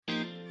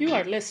You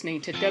are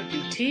listening to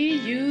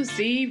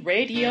WTUZ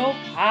Radio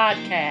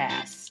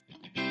Podcast.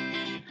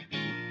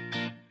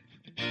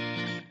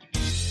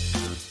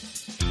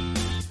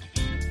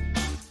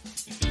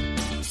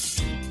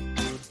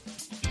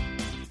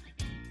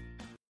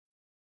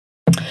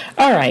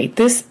 All right,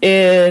 this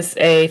is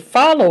a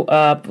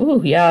follow-up.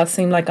 Ooh, y'all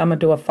seem like I'm going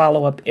to do a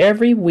follow-up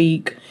every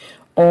week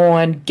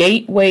on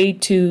Gateway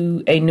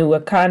to a New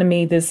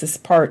Economy. This is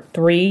part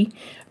 3.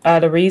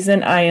 The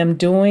reason I am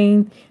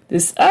doing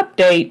this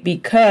update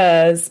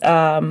because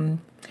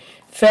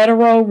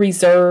Federal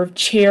Reserve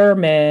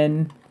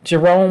Chairman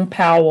Jerome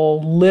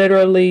Powell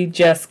literally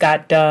just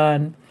got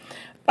done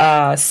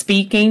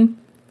speaking.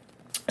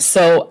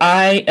 So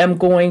I am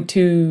going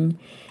to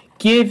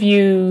give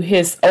you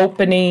his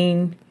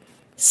opening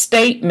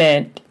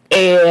statement,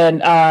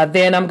 and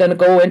then I'm going to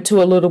go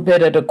into a little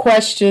bit of the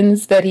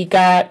questions that he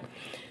got,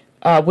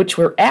 which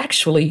were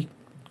actually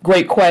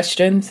great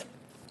questions.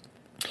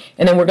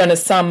 And then we're going to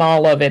sum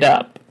all of it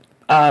up.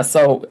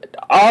 So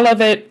all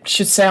of it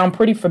should sound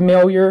pretty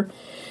familiar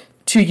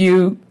to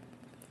you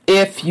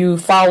if you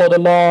followed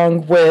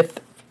along with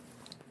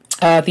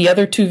the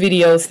other 2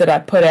 videos that I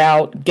put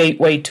out,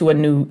 Gateway to a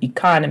New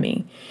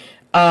Economy.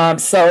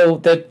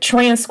 So the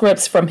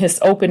transcripts from his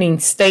opening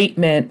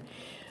statement.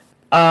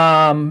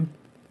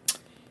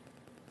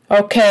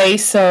 Okay,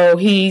 so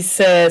he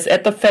says,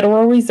 at the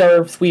Federal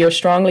Reserve, we are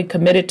strongly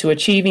committed to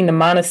achieving the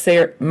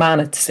monetary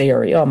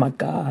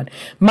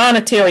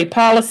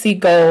policy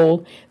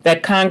goal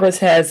that Congress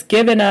has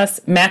given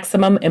us,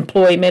 maximum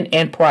employment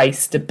and price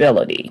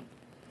stability.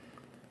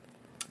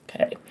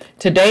 Okay.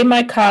 Today,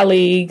 my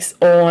colleagues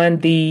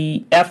on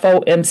the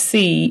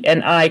FOMC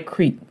and I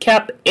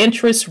kept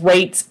interest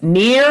rates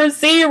near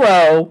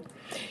zero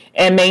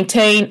and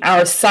maintain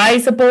our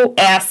sizable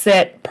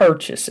asset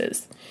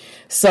purchases.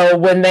 So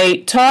when they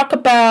talk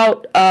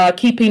about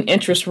keeping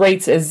interest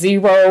rates at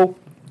zero,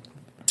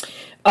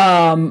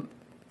 it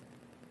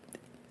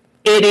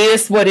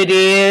is what it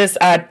is.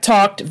 I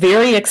talked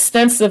very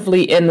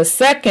extensively in the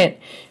second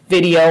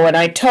video, and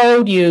I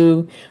told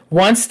you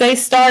once they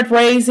start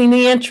raising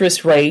the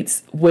interest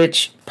rates,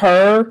 which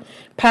per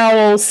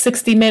Powell's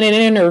 60-minute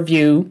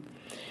interview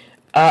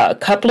a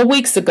couple of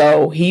weeks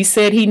ago, he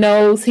said he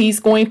knows he's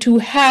going to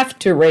have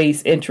to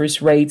raise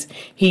interest rates.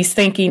 He's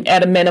thinking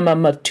at a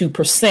minimum of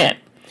 2%.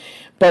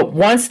 But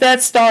once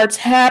that starts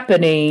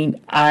happening,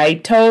 I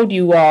told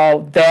you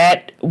all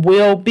that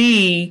will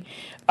be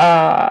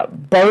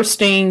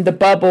bursting the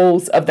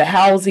bubbles of the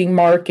housing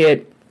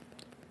market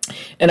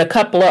and a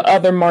couple of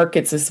other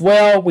markets as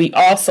well. We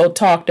also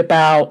talked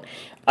about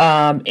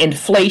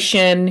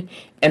inflation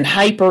and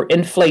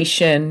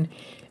hyperinflation,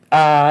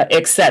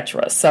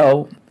 etc.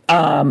 So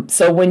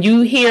when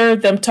you hear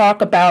them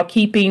talk about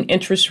keeping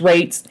interest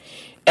rates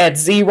at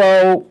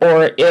zero,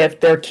 or if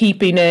they're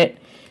keeping it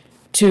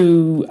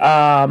to,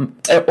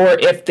 or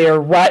if they're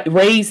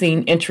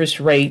raising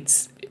interest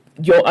rates,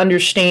 you'll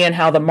understand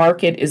how the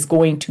market is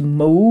going to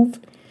move.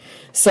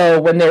 So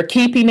when they're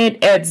keeping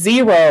it at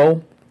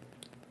zero,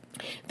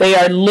 they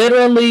are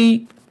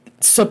literally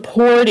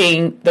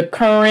supporting the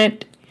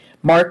current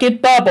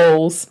market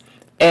bubbles.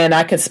 And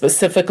I can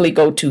specifically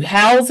go to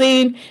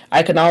housing.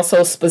 I can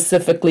also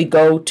specifically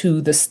go to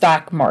the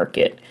stock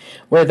market,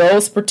 where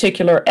those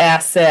particular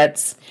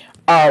assets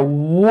are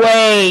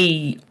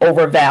way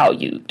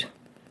overvalued,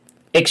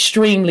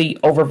 extremely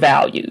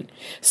overvalued.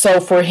 So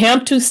for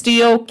him to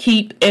still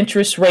keep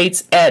interest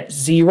rates at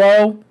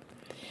zero,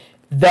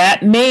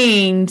 that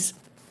means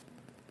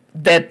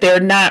that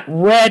they're not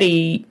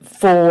ready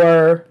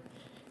for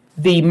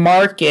the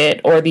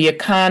market or the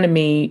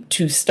economy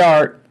to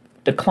start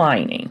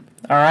declining.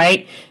 All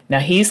right. Now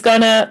he's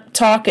going to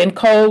talk in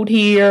code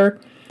here,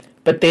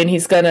 but then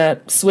he's going to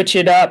switch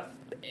it up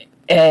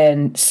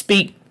and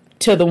speak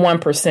to the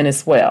 1%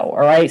 as well.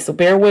 All right. So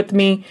bear with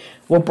me.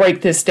 We'll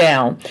break this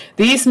down.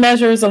 These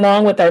measures,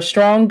 along with our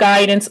strong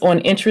guidance on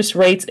interest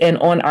rates and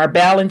on our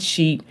balance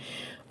sheet,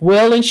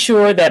 will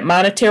ensure that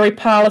monetary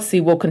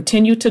policy will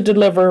continue to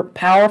deliver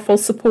powerful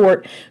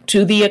support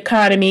to the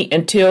economy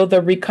until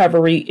the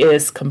recovery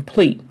is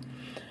complete.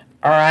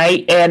 All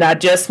right. And I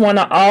just want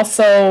to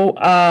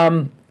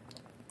also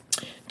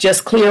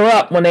just clear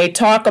up when they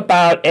talk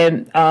about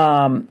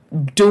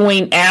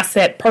doing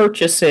asset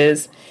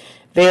purchases,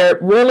 they're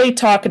really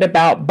talking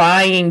about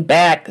buying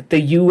back the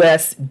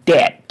U.S.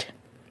 debt.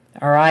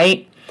 All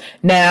right.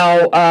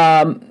 Now,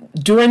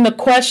 during the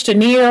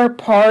questionnaire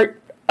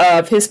part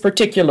of his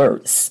particular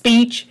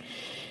speech,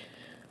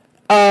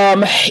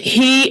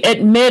 he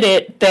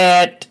admitted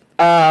that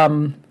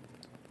the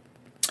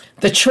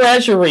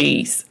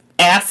Treasury's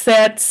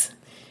assets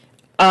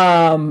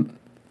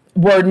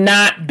were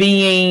not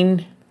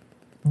being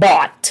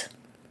bought.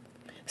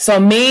 So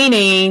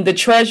meaning the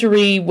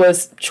Treasury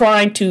was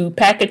trying to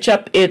package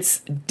up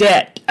its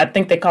debt. I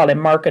think they call it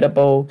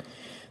marketable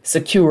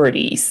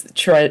securities,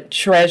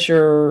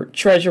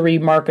 Treasury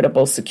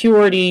marketable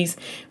securities,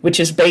 which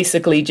is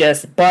basically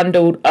just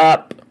bundled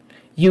up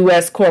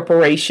U.S.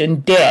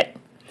 corporation debt.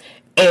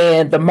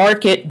 And the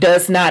market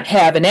does not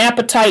have an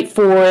appetite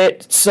for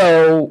it.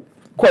 So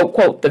quote,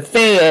 quote, the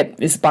Fed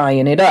is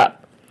buying it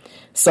up.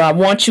 So I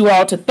want you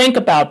all to think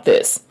about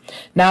this.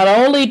 Not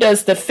only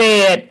does the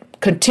Fed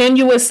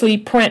continuously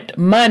print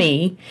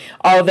money,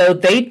 although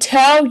they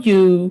tell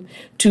you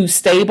to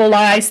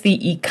stabilize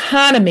the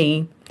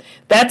economy,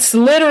 that's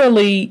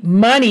literally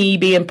money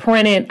being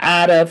printed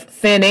out of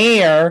thin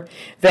air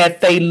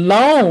that they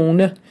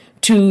loan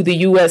to the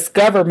U.S.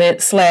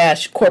 government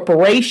 /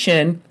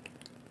 corporation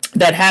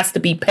that has to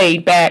be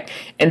paid back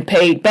and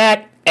paid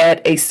back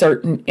at a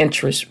certain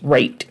interest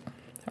rate.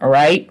 All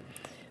right.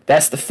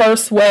 That's the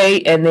first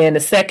way. And then the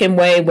second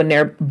way, when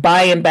they're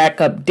buying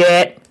back up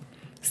debt,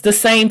 it's the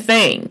same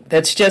thing.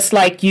 That's just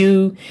like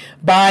you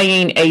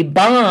buying a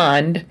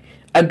bond,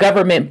 a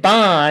government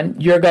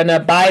bond. You're going to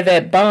buy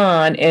that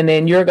bond and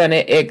then you're going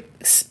to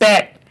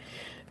expect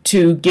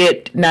to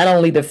get not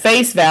only the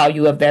face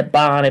value of that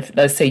bond, if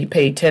let's say you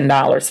paid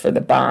 $10 for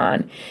the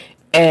bond,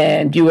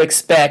 and you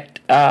expect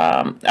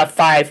a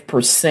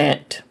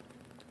 5%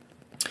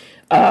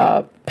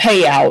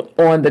 payout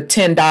on the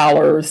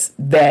 $10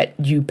 that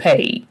you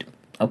paid.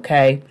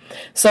 Okay,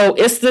 so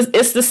it's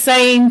the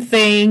same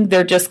thing.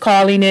 They're just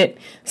calling it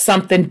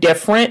something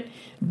different.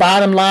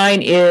 Bottom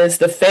line is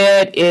the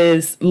Fed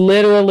is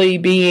literally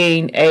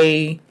being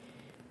a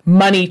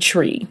money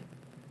tree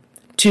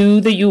to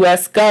the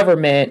U.S.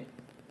 government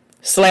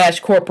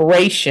 /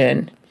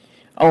 corporation.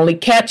 Only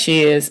catch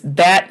is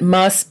that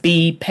must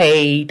be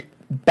paid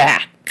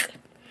back.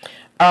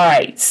 All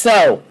right,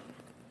 so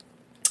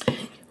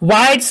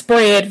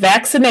widespread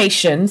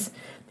vaccinations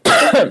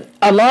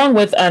along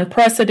with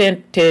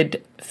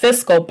unprecedented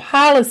fiscal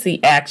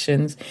policy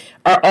actions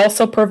are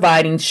also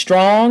providing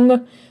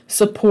strong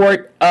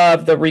support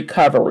of the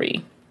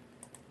recovery.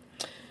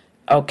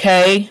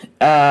 Okay,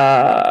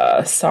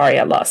 sorry,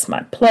 I lost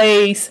my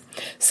place.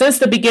 Since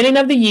the beginning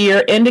of the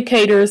year,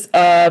 indicators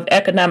of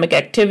economic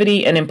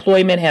activity and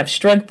employment have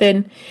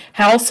strengthened.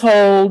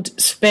 Household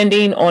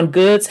spending on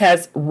goods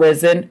has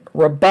risen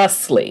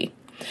robustly.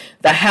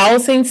 The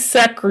housing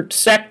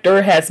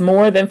sector has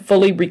more than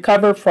fully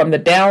recovered from the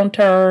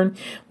downturn,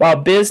 while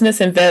business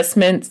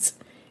investment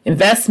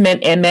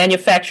and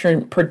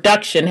manufacturing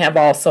production have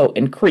also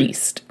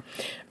increased.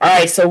 All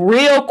right, so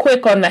real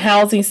quick on the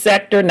housing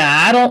sector.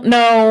 Now, I don't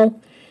know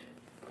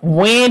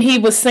when he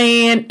was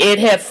saying it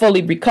had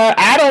fully recovered.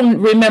 I don't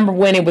remember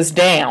when it was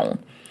down.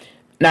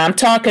 Now, I'm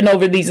talking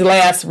over these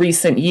last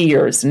recent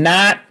years,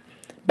 not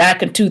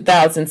back in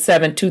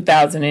 2007,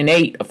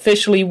 2008,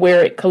 officially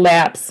where it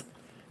collapsed.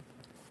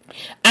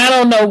 I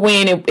don't know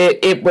when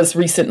it was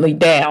recently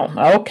down.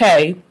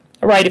 Okay.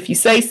 All right. If you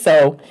say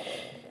so.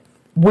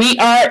 We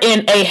are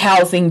in a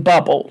housing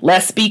bubble.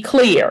 Let's be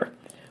clear.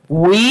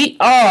 We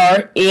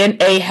are in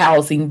a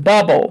housing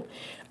bubble.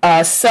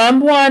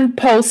 Someone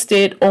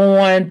posted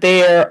on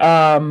their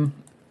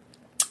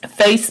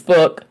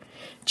Facebook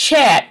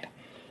chat,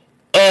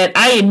 and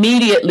I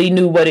immediately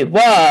knew what it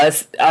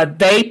was.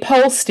 They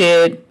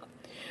posted,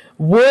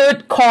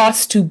 would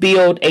cost to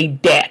build a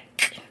deck.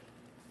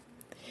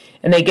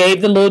 And they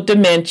gave the little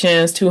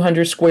dimensions,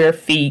 200 square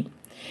feet.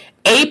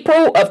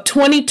 April of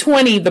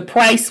 2020, the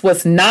price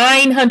was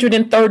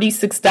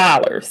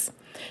 $936.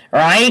 All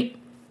right?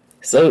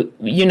 So,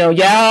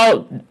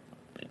 y'all,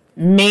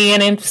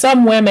 men and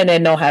some women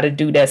that know how to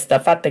do that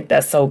stuff, I think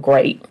that's so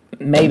great.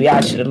 Maybe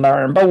I should have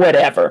learned, but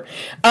whatever.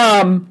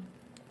 So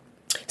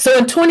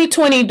in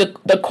 2020,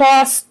 the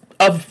cost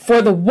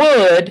for the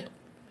wood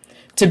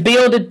to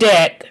build a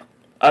deck,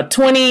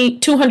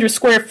 200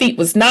 square feet,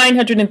 was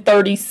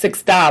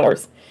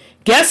 $936.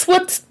 Guess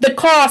what's the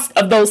cost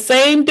of those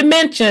same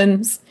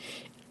dimensions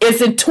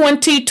is in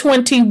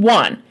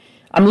 2021?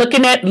 I'm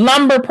looking at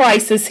lumber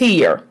prices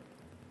here.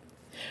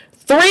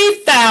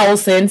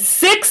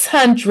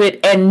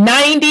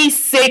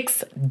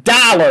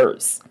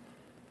 $3,696.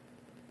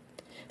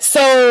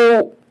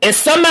 So is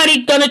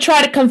somebody going to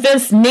try to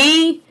convince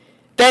me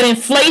that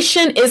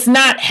inflation is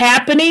not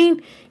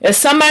happening? Is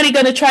somebody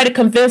going to try to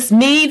convince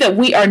me that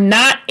we are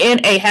not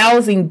in a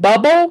housing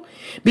bubble?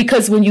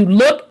 Because when you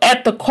look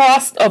at the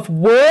cost of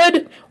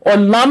wood or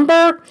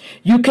lumber,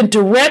 you can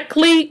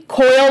directly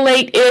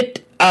correlate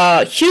it.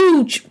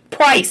 Huge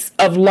price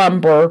of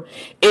lumber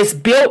is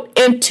built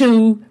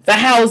into the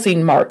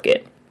housing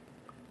market.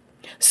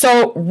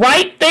 So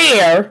right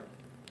there,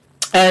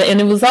 and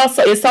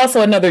it's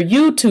also another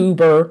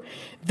YouTuber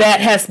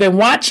that has been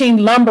watching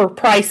lumber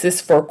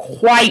prices for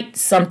quite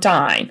some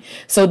time.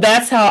 So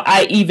that's how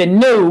I even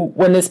knew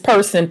when this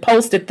person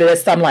posted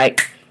this. I'm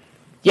like,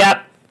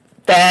 yep,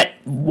 that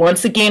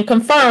once again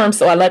confirmed.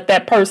 So I let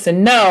that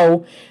person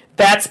know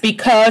that's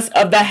because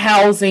of the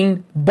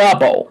housing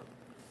bubble.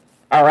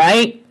 All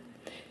right.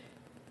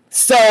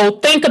 So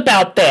think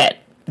about that.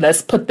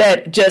 Let's put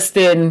that just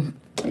in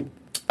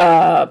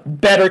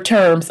better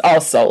terms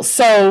also.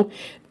 So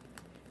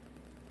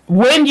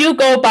when you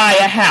go buy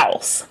a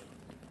house,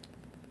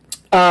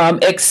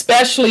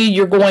 especially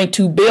you're going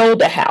to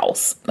build a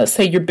house. Let's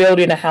say you're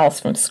building a house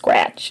from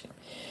scratch.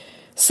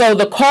 So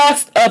the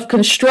cost of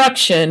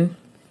construction,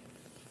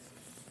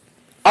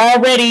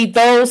 already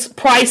those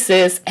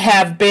prices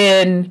have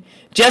been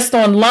just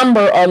on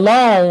lumber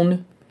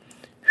alone,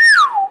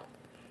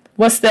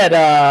 what's that,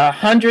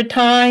 100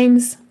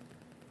 times?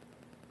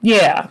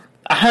 Yeah,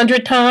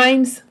 100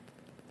 times.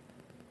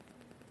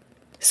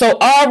 So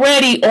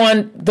already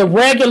on the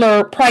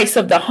regular price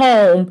of the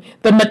home,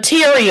 the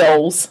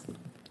materials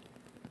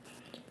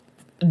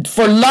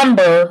for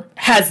lumber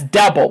has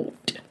doubled.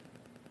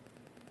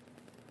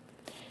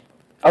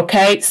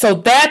 Okay, so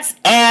that's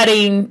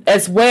adding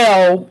as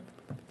well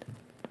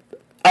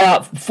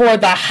for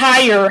the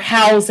higher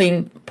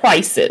housing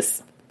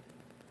prices.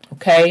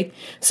 Okay,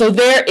 so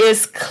there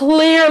is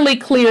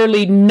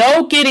clearly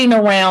no getting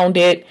around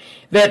it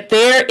that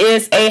there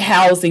is a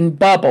housing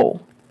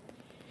bubble.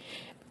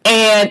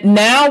 And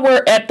now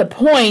we're at the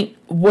point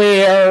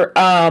where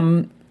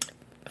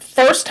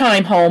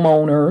first-time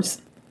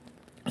homeowners,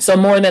 so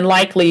more than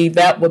likely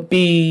that would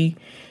be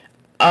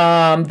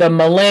the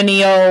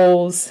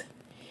millennials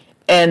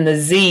and the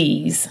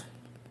Zs,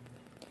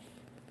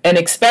 and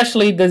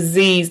especially the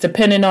Zs,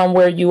 depending on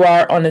where you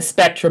are on the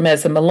spectrum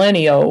as a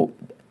millennial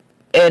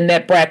in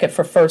that bracket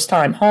for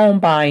first-time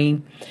home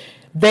buying,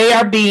 they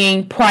are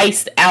being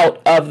priced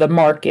out of the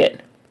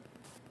market.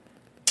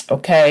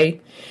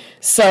 Okay,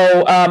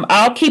 so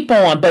I'll keep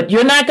on, but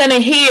you're not going to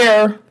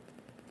hear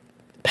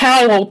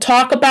Powell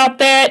talk about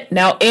that.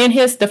 Now, in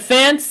his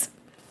defense,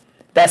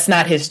 that's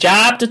not his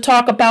job to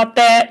talk about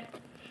that.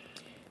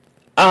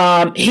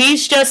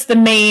 He's just the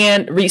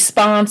man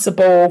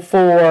responsible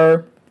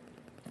for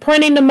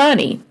printing the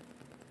money.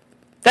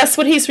 That's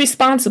what he's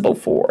responsible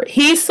for.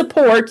 He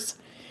supports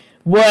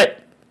what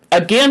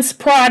Against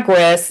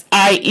Progress,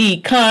 i.e.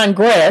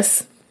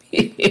 Congress,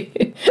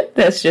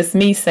 that's just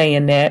me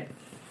saying that,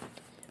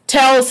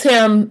 tells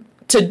him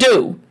to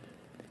do.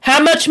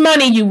 How much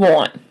money you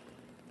want?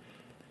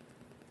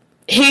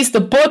 He's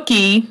the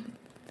bookie.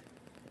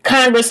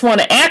 Congress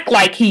want to act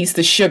like he's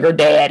the sugar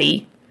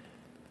daddy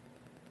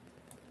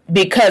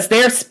because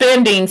they're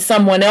spending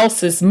someone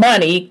else's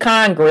money,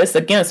 Congress,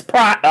 against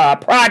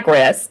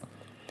progress.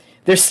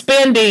 They're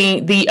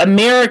spending the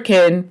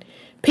American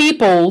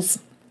people's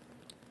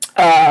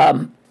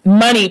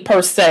money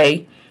per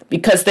se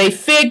because they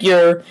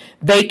figure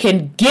they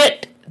can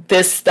get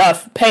this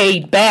stuff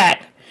paid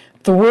back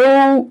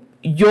through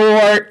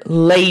your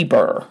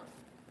labor,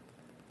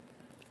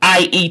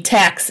 i.e.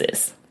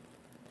 taxes.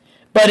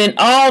 But in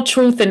all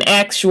truth and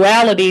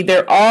actuality,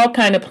 they're all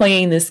kind of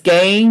playing this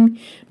game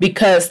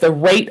because the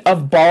rate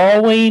of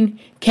borrowing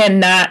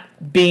cannot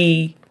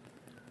be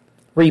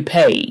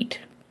repaid.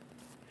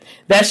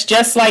 That's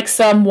just like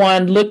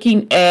someone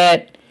looking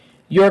at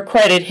your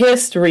credit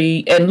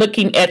history and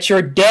looking at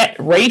your debt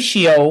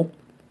ratio,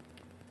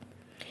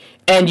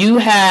 and you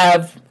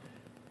have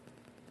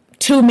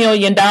 $2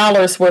 million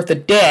worth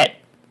of debt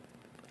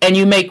and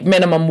you make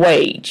minimum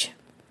wage,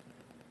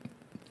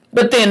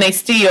 but then they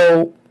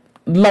still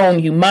loan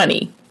you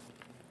money.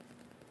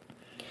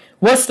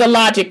 What's the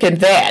logic in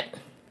that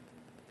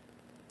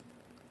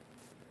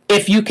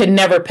if you can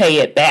never pay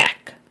it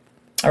back?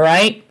 All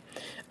right.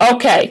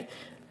 Okay.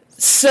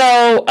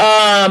 So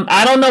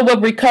I don't know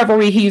what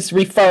recovery he's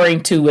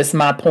referring to is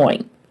my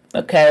point.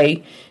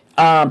 Okay.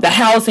 The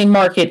housing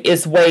market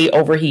is way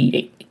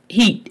overheated.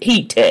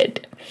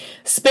 Heated.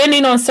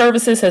 Spending on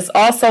services has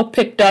also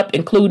picked up,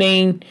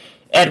 including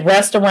at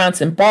restaurants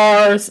and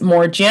bars.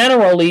 More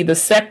generally, the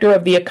sector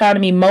of the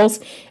economy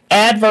most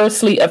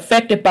adversely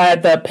affected by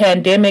the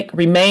pandemic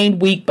remain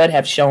weak but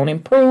have shown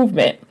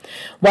improvement.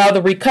 While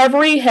the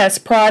recovery has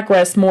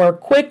progressed more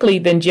quickly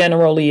than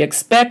generally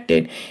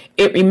expected,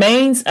 it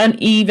remains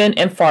uneven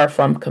and far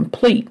from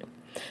complete.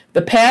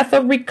 The path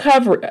of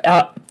recovery,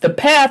 the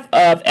path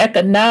of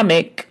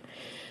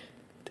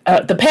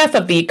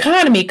the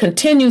economy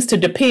continues to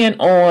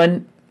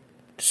depend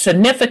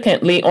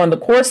significantly on the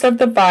course of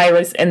the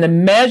virus and the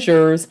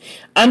measures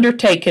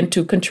undertaken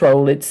to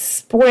control its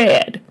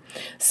spread.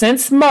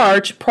 Since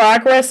March,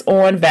 progress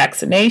on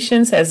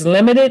vaccinations has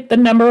limited the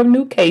number of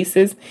new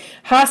cases,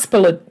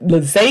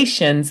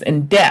 hospitalizations,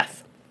 and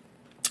deaths.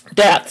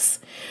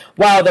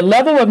 While the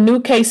level of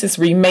new cases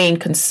remain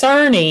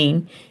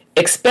concerning,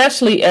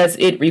 especially as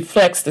it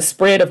reflects the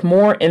spread of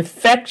more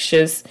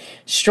infectious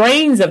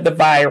strains of the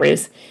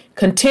virus,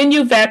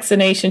 continued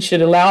vaccination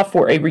should allow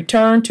for a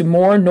return to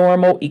more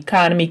normal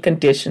economy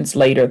conditions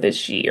later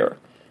this year.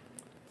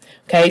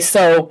 Okay,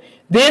 so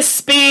this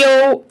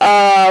spiel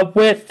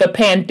with the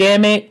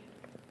pandemic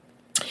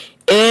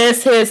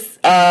is his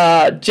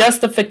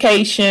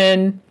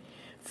justification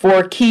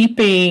for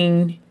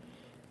keeping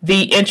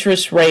the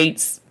interest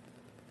rates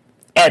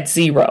at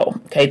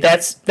zero. Okay,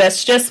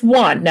 that's just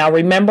one. Now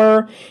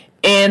remember,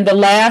 in the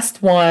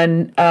last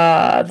one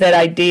that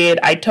I did,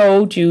 I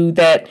told you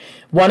that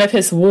one of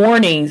his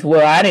warnings,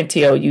 well, I didn't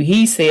tell you,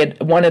 he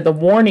said one of the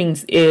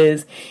warnings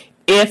is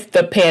if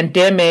the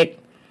pandemic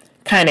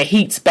kind of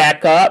heats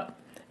back up,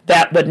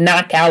 that would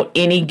knock out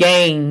any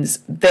gains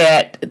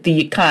that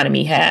the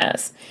economy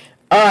has.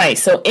 All right,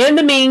 so in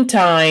the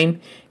meantime,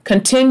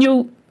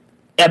 continue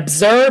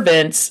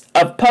observance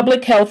of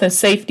public health and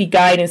safety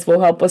guidance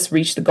will help us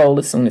reach the goal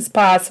as soon as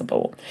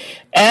possible.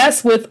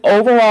 As with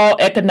overall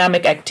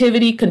economic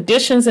activity,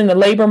 conditions in the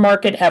labor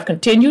market have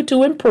continued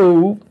to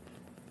improve.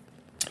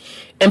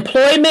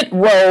 Employment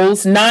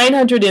rose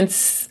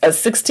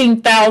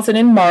 916,000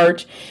 in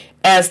March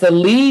as the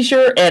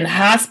leisure and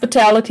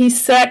hospitality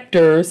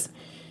sector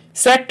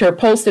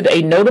posted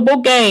a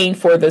notable gain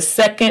for the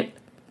second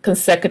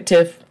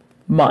consecutive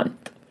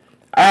month.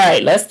 All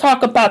right, let's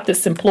talk about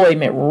this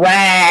employment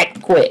right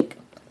quick.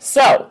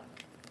 So,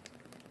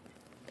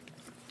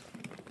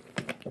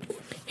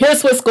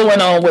 here's what's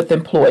going on with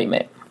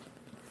employment.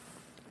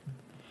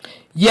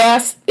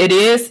 Yes, it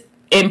is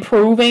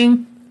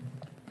improving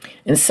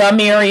in some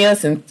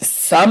areas, in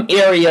some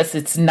areas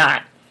it's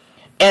not.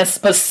 And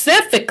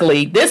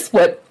specifically, this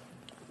what,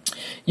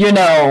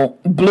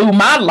 blew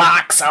my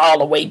locks all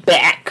the way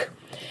back.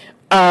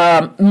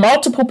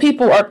 Multiple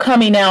people are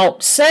coming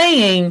out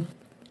saying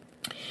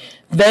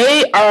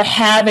they are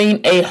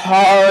having a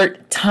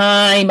hard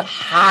time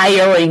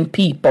hiring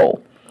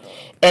people.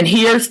 And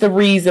here's the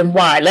reason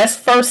why. Let's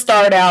first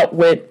start out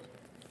with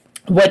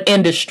what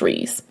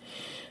industries.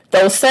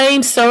 Those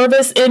same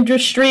service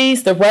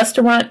industries, the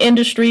restaurant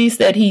industries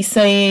that he's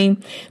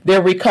saying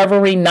they're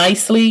recovering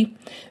nicely,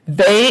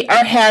 they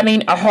are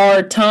having a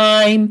hard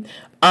time,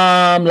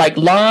 like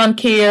lawn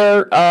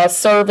care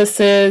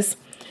services,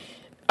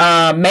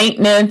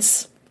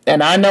 maintenance.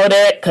 And I know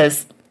that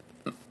because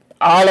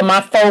all of my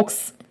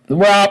folks,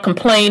 we're all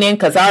complaining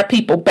because our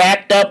people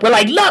backed up. We're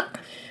like, look,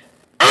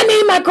 I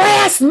need my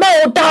grass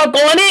mowed,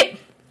 doggone it.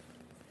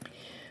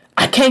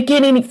 I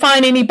can't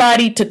find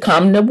anybody to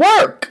come to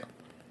work.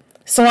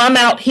 So I'm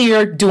out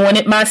here doing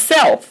it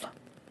myself.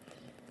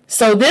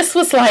 So this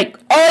was like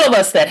all of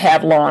us that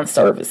have lawn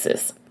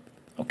services.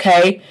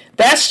 Okay,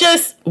 that's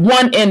just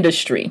one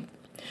industry.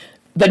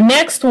 The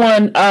next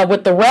one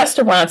with the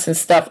restaurants and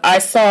stuff, I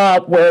saw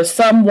where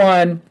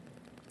someone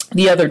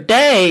the other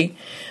day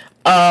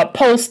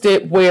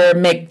posted where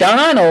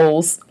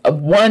McDonald's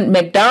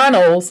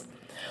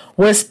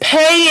was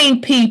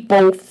paying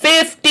people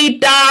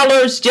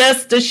 $50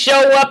 just to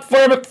show up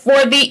for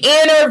the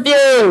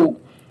interview.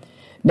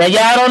 Now,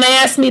 y'all don't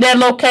ask me that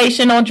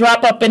location. Don't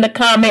drop up in the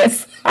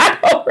comments. I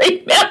don't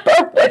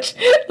remember which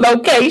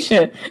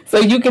location. So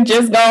you can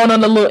just go on a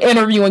little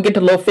interview and get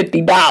the little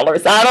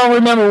 $50. I don't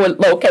remember what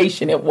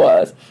location it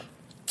was.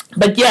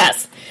 But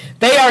yes,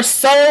 they are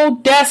so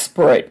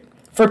desperate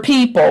for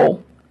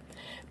people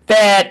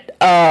that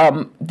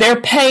they're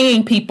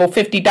paying people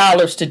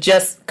 $50 to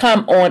just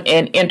come on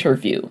an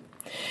interview.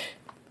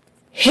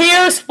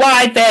 Here's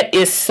why that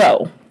is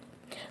so.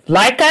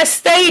 Like I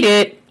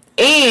stated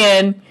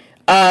in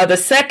the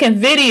second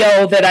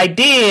video that I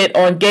did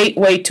on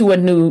Gateway to a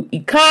New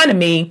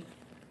Economy,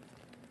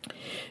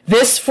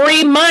 this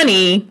free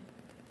money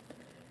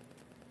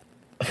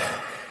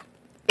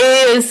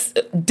is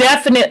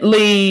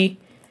definitely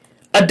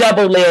a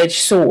double-edged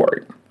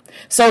sword.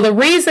 So the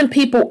reason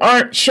people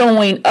aren't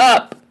showing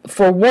up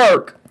for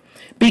work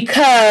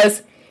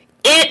because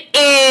it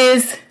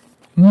is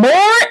more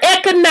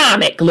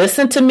economic.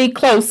 Listen to me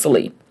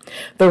closely.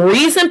 The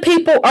reason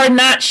people are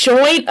not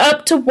showing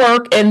up to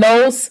work in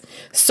those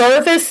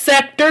service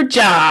sector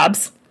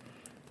jobs,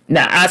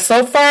 now I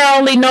so far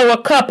only know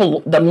a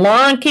couple, the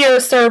lawn care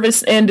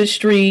service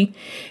industry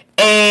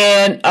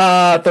and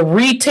the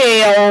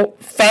retail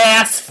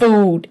fast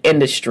food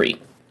industry.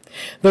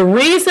 The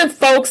reason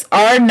folks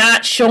are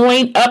not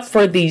showing up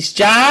for these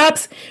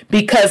jobs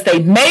because they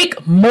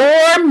make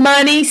more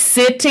money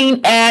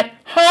sitting at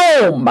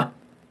home.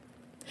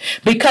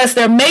 Because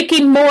they're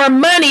making more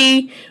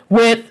money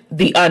with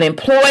the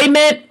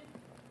unemployment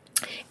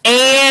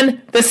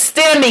and the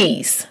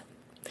STEMIs.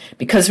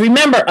 Because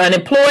remember,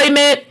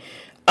 unemployment,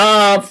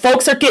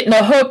 folks are getting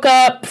a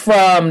hookup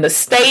from the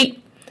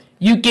state.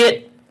 You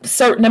get a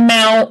certain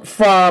amount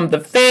from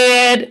the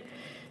Fed.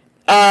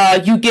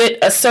 You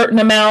get a certain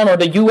amount, or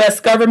the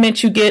U.S.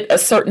 government, you get a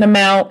certain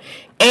amount.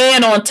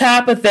 And on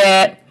top of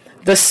that,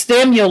 the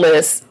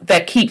stimulus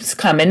that keeps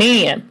coming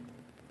in.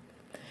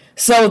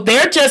 So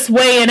they're just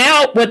weighing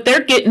out what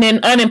they're getting in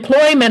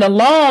unemployment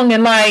along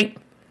and like,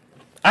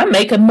 I'm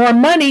making more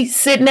money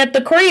sitting at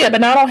the crib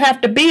and I don't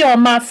have to be on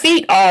my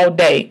feet all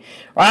day.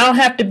 Or I don't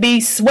have to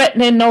be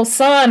sweating in no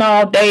sun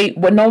all day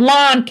with no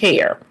lawn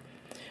care.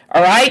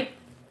 All right.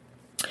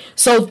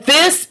 So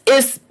this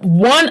is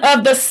one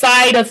of the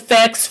side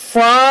effects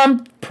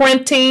from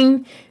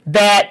printing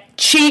that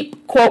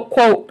cheap, quote,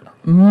 quote,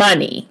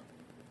 money.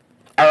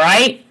 All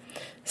right.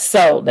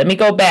 So let me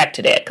go back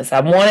to that because I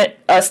wanted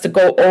us to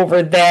go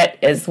over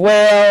that as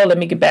well. Let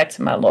me get back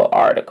to my little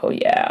article,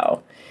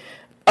 y'all.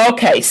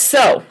 Okay,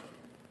 so,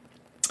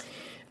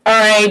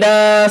 all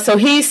right, so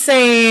he's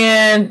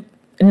saying,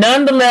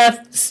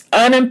 nonetheless,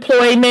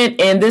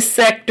 unemployment in this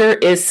sector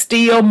is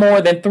still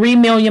more than 3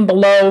 million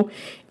below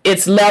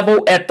its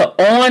level at the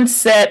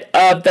onset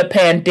of the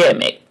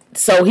pandemic.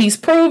 So he's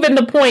proving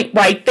the point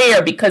right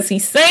there because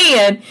he's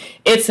saying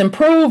it's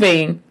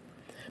improving,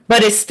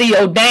 but it's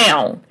still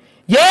down.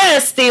 Yeah,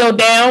 it's still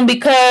down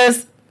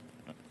because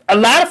a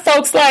lot of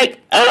folks like,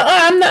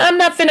 I'm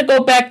not finna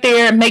go back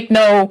there and make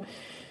no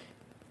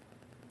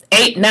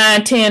 $8,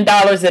 $9,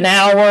 $10 an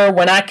hour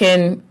when I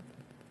can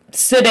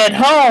sit at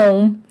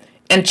home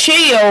and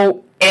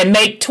chill and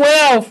make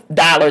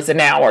 $12 an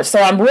hour. So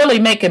I'm really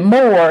making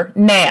more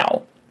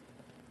now.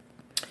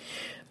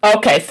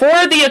 Okay,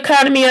 for the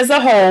economy as a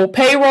whole,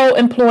 payroll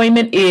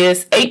employment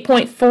is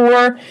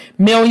 8.4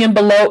 million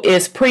below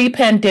its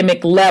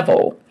pre-pandemic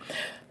level.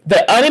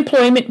 The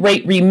unemployment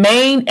rate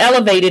remained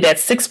elevated at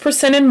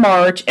 6% in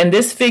March, and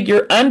this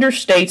figure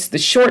understates the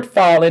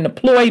shortfall in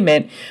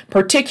employment,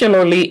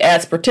 particularly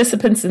as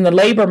participants in the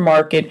labor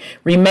market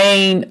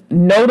remain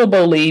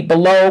notably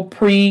below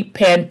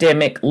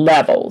pre-pandemic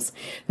levels.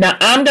 Now,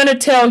 I'm going to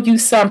tell you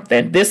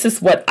something. This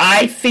is what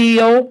I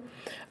feel.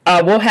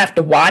 We'll have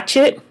to watch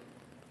it.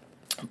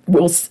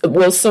 We'll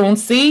soon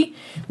see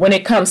when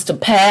it comes to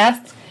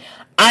path.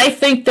 I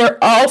think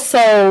they're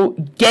also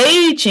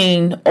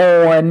gauging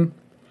on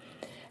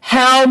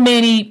how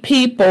many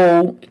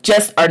people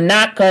just are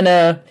not going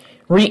to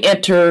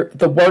re-enter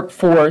the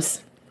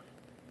workforce,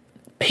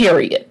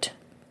 period.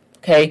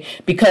 Okay?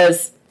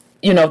 Because,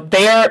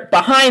 they're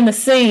behind the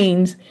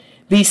scenes,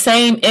 these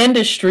same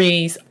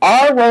industries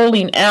are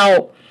rolling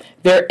out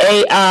their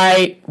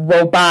AI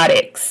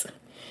robotics.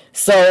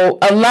 So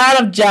a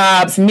lot of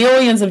jobs,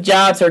 millions of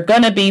jobs are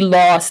going to be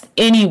lost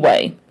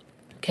anyway.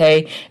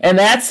 Okay? And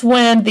that's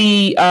when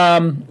the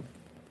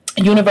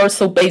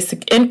universal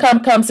basic income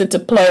comes into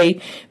play.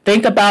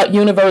 Think about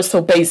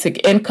universal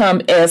basic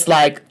income as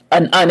like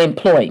an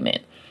unemployment.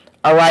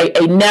 All right?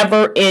 A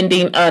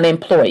never-ending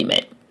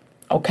unemployment.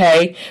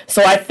 Okay?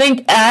 So I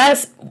think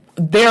as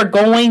they're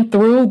going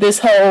through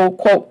this whole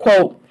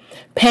quote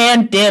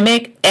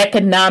pandemic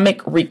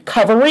economic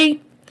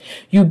recovery,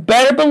 you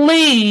better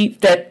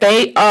believe that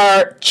they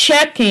are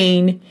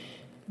checking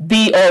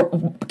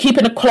or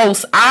keeping a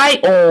close eye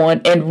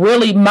on and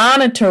really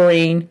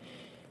monitoring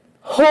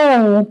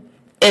who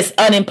is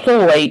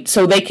unemployed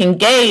so they can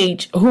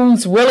gauge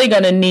who's really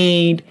going to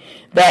need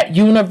that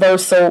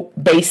universal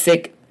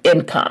basic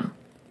income.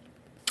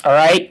 All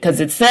right, because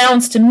it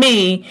sounds to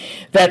me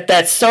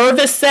that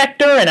service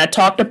sector, and I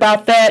talked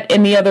about that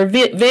in the other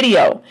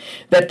video,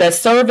 that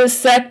service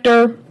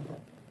sector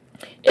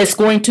is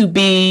going to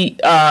be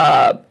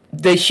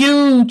the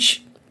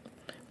huge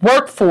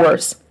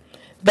workforce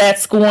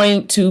that's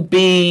going to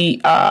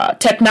be,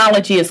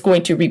 technology is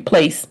going to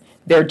replace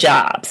their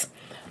jobs.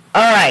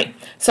 All right,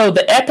 so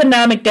the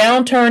economic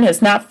downturn has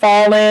not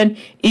fallen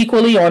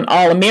equally on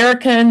all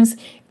Americans,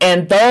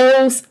 and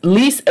those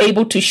least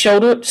able to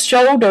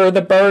shoulder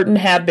the burden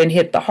have been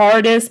hit the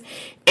hardest.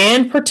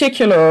 In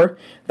particular,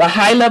 the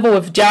high level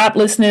of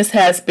joblessness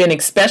has been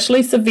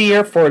especially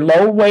severe for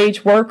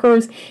low-wage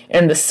workers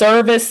in the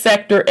service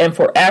sector and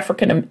for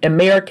African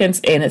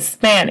Americans and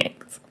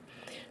Hispanics.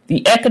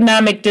 The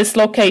economic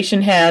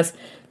dislocation has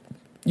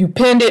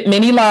upended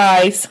many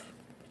lives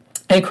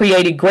and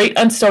created great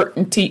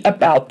uncertainty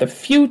about the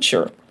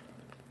future.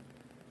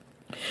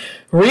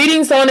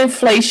 Readings on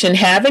inflation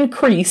have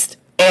increased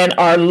and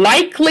are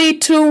likely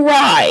to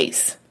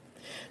rise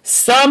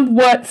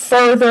somewhat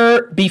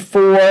further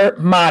before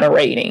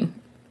moderating.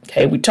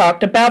 Okay, we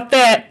talked about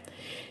that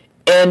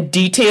in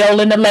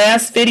detail in the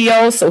last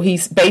video, so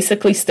he's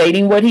basically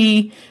stating what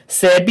he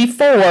said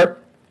before.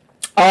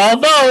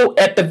 Although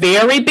at the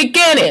very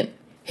beginning,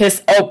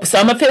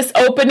 some of his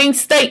opening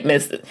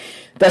statements,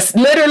 that's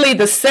literally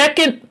the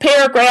second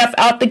paragraph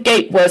out the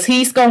gate was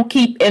he's going to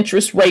keep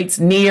interest rates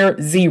near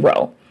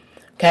zero.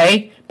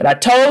 Okay, but I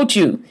told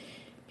you,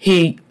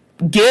 he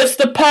gives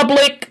the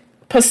public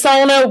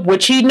persona,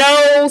 which he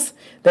knows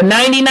the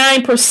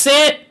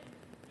 99%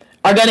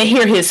 are going to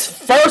hear his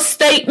first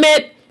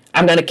statement,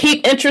 I'm going to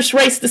keep interest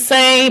rates the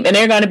same, and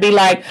they're going to be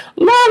like,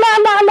 la, la,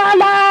 la, la,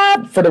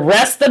 la, for the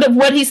rest of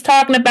what he's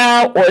talking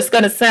about, or it's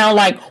going to sound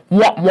like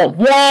wah, wah,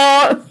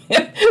 wah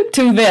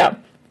to them.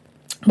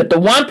 But the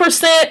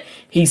 1%,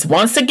 he's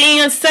once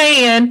again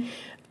saying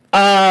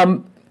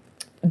that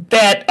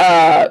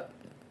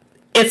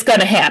it's going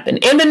to happen.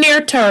 In the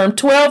near term,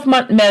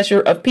 12-month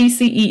measure of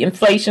PCE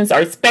inflations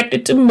are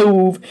expected to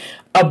move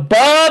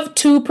above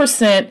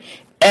 2%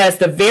 as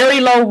the very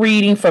low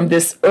reading from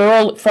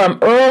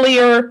early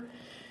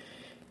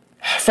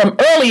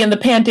in the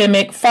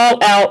pandemic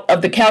fall out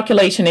of the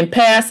calculation and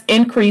past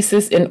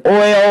increases in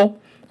oil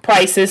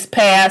prices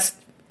pass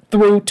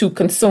through to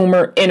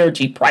consumer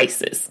energy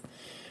prices.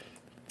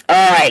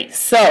 All right,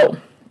 so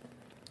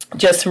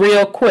just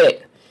real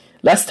quick,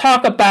 let's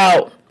talk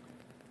about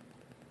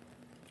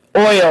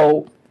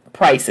oil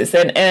prices,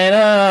 and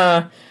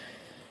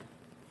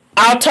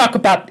I'll talk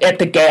about at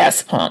the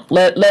gas pump.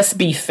 Let's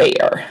be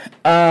fair.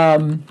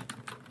 I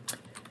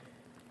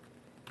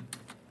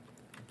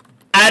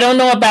don't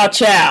know about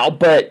y'all,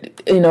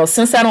 but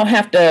since I don't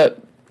have to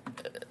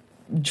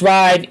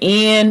drive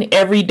in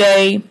every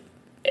day,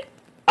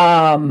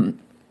 I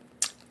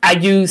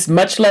use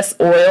much less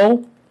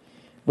oil,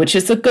 which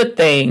is a good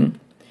thing.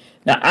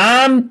 Now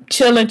I'm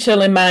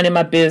chilling, minding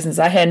my business.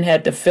 I hadn't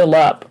had to fill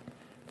up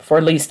for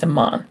at least a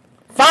month.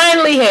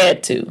 Finally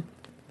had to.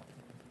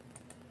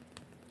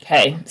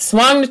 Okay,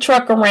 swung the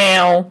truck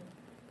around,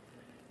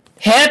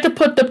 had to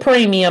put the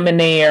premium in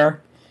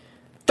there.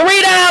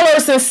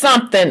 $3 and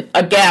something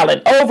a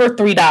gallon, over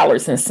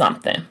 $3 and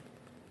something.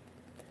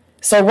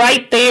 So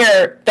right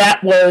there,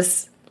 that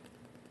was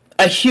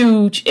a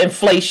huge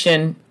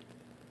inflation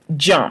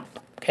jump.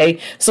 Okay,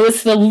 so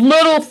it's the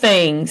little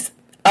things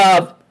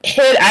of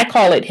I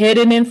call it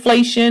hidden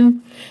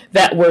inflation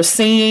that we're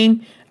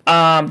seeing.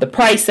 The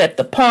price at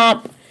the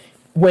pump,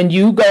 when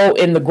you go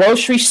in the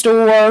grocery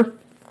store,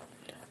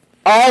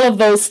 all of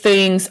those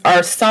things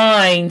are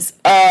signs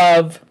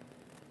of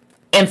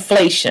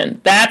inflation.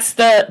 That's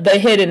the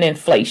hidden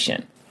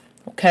inflation.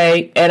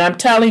 Okay, and I'm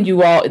telling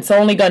you all, it's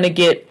only going to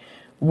get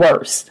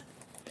worse.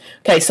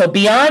 Okay, so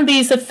beyond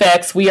these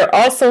effects, we are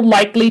also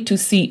likely to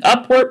see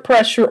upward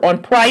pressure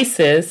on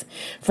prices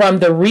from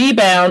the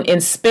rebound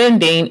in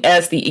spending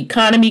as the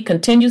economy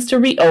continues to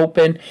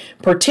reopen,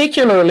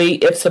 particularly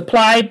if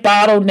supply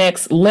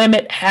bottlenecks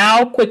limit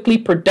how quickly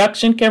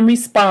production can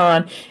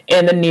respond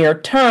in the near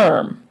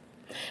term.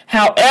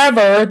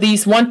 However,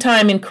 these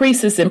one-time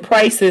increases in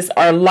prices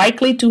are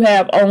likely to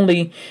have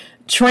only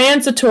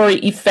transitory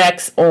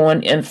effects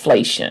on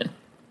inflation.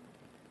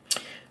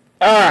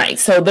 All right,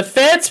 so the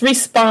Fed's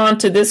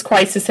response to this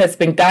crisis has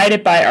been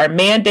guided by our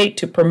mandate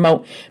to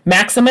promote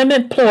maximum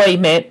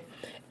employment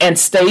and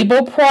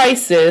stable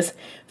prices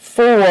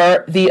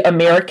for the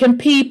American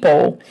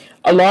people,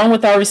 along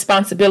with our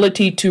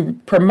responsibility to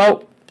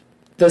promote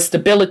the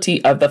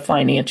stability of the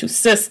financial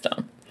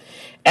system.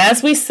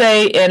 As we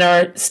say in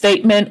our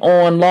statement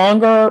on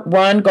longer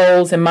run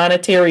goals and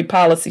monetary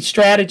policy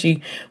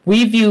strategy,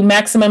 we view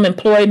maximum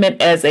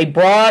employment as a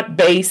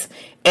broad-based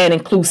and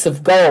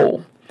inclusive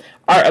goal.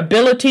 Our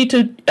ability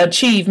to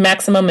achieve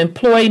maximum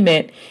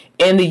employment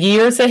in the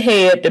years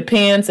ahead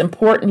depends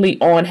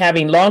importantly on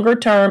having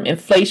longer-term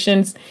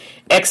inflation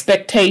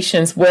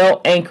expectations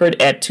well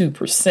anchored at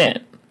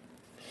 2%.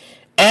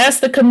 As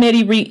the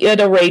committee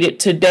reiterated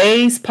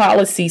today's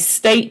policy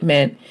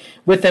statement,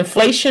 with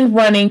inflation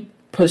running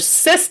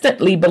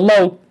persistently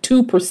below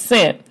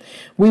 2%,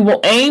 we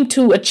will aim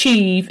to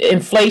achieve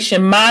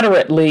inflation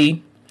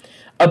moderately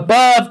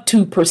above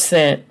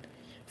 2%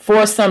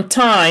 for some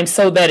time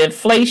so that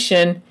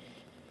inflation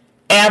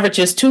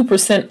averages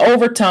 2%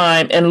 over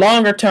time and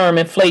longer term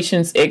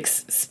inflation's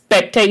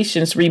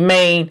expectations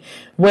remain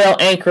well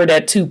anchored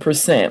at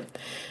 2%.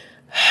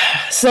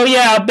 So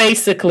yeah,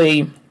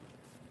 basically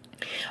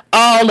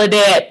all of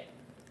that,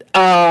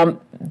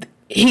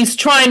 he's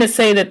trying to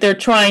say that they're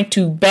trying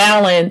to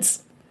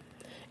balance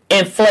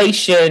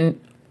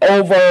inflation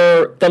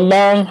over the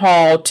long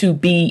haul to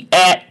be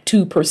at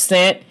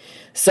 2%.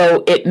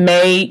 So it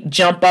may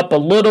jump up a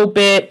little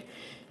bit.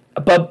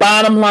 But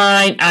bottom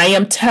line, I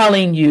am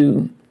telling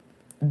you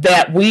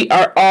that we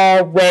are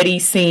already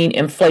seeing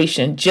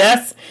inflation.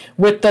 Just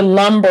with the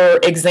lumber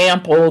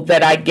example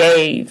that I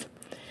gave,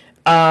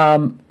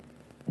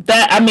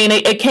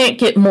 it can't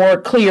get more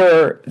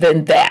clearer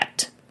than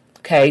that.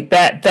 Okay,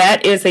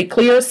 that is a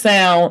clear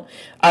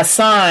a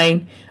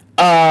sign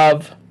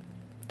of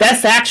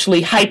that's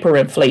actually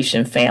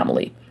hyperinflation,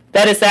 family.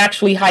 That is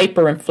actually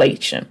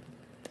hyperinflation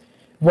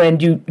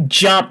when you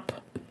jump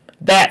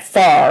that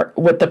far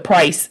with the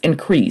price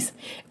increase.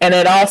 And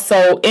it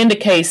also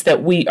indicates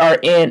that we are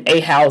in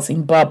a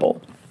housing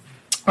bubble.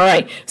 All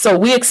right, so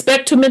we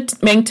expect to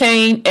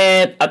maintain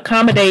an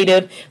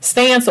accommodative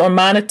stance on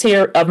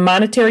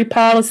monetary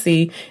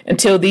policy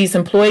until these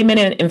employment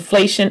and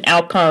inflation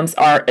outcomes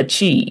are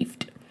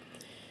achieved.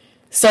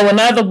 So in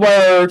other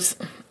words,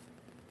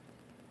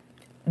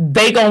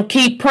 they going to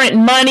keep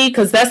printing money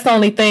because that's the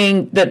only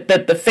thing that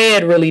the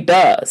Fed really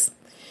does.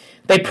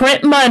 They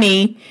print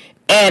money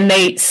and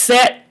they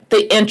set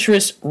the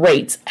interest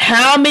rates.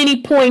 How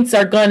many points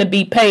are going to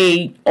be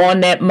paid on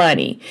that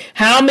money?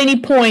 How many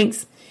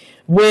points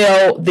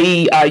will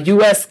the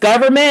U.S.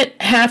 government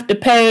have to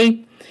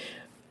pay?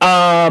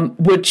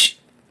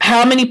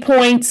 How many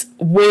points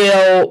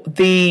will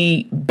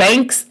the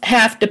banks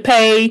have to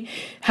pay?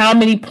 How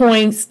many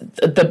points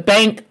the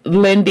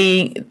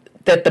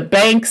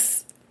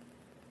banks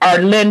are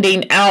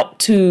lending out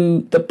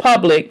to the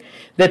public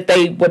that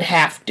they would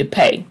have to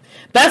pay?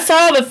 That's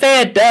all the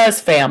Fed does,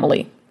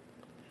 family.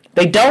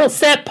 They don't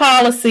set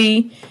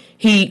policy.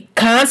 He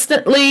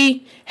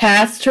constantly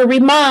has to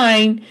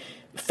remind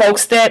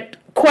folks that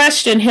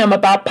question him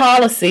about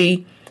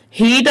policy.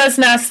 He does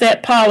not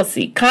set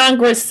policy.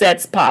 Congress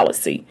sets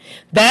policy.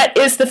 That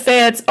is the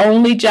Fed's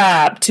only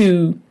job,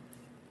 to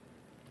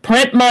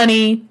print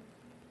money,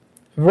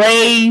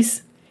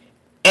 raise,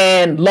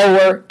 and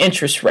lower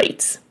interest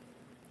rates.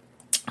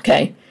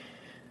 Okay.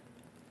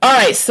 All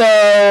right,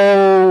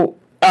 so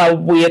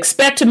we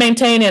expect to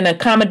maintain an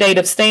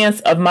accommodative stance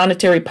of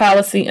monetary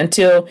policy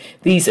until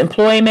these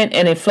employment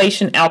and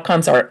inflation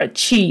outcomes are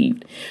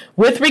achieved.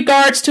 With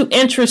regards to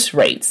interest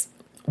rates,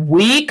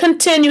 we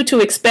continue to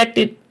expect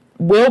it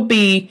will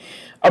be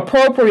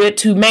appropriate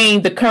to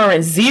maintain the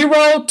current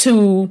 0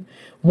 to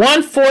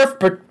 1/4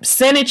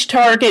 percentage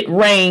target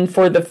range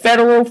for the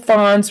federal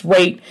funds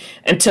rate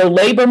until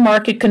labor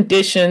market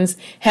conditions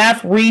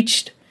have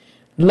reached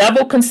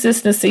level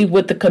consistency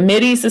with the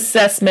committee's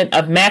assessment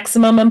of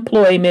maximum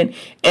employment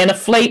and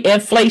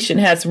inflation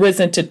has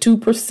risen to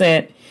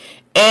 2%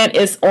 and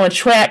is on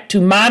track to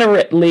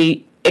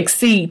moderately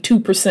exceed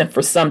 2%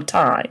 for some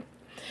time.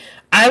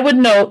 I would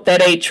note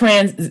that a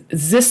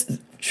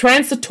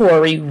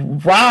transitory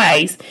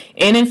rise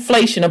in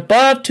inflation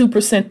above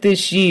 2%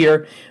 this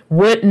year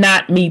would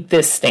not meet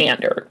this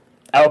standard.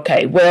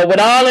 Okay, well, with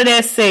all of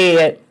that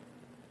said,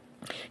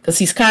 because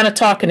he's kind of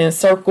talking in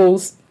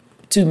circles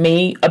to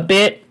me a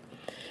bit,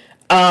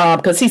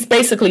 because he's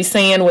basically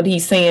saying what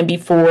he's saying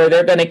before.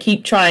 They're going to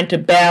keep trying to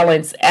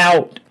balance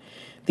out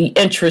the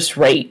interest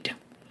rate.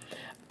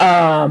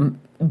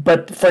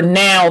 But for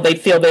now, they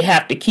feel they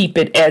have to keep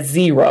it at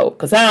 0,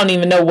 because I don't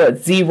even know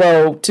what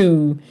 0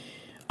 to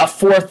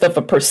 1/4 of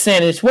a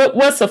percentage.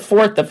 What's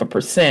 1/4 of a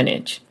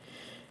percentage?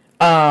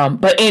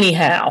 But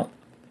anyhow.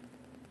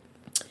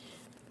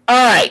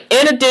 All right.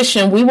 In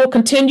addition, we will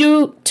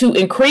continue to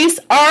increase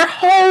our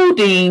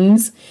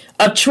holdings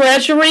of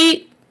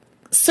Treasury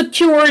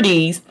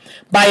securities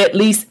by at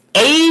least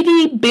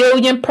 $80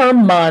 billion per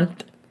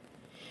month,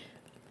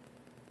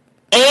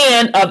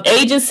 and of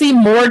agency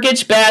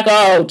mortgage-backed.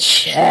 Oh,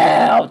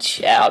 child.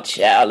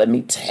 Let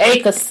me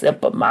take a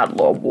sip of my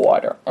little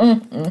water.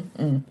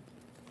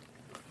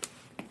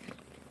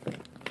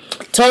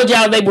 Told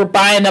y'all they were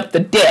buying up the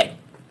debt.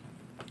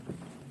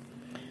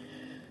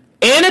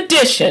 In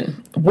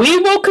addition, we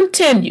will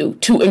continue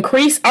to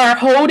increase our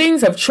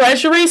holdings of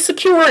Treasury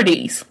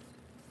securities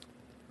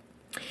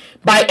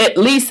by at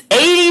least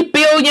 $80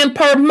 billion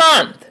per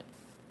month,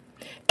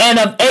 and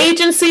of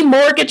agency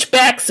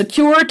mortgage-backed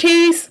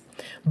securities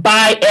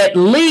by at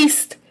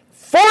least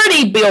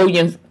 $40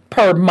 billion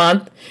per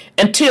month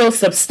until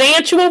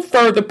substantial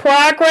further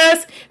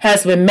progress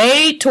has been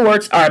made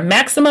towards our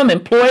maximum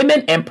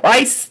employment and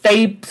price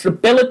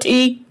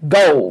stability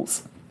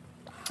goals.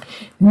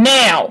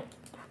 Now,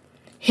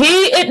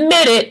 he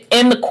admitted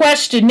in the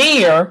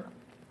questionnaire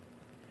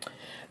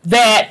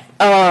that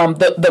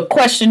the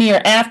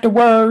questionnaire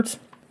afterwards,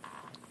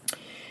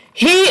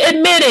 he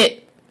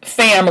admitted,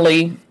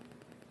 family,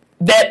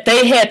 that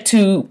they had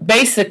to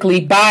basically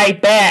buy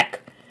back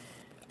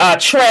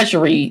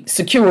Treasury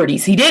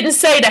securities. He didn't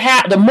say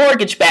the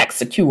mortgage-backed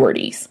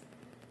securities,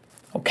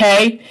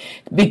 okay?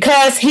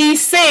 Because he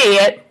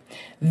said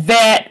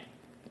that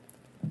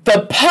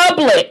the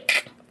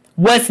public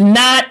was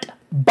not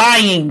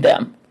buying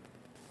them.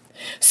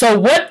 So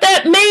what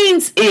that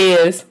means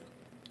is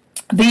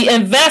the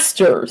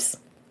investors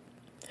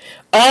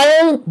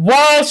on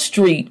Wall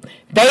Street,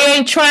 they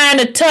ain't trying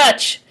to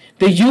touch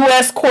the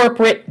U.S.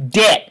 corporate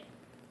debt.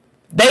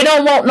 They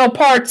don't want no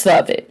parts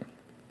of it.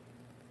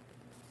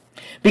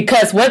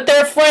 Because what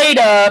they're afraid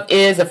of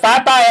is if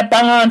I buy a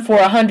bond for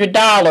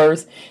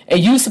 $100 and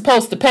you're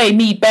supposed to pay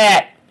me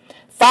back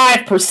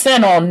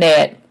 5% on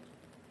that,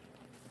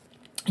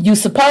 you're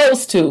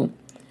supposed to.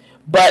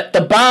 But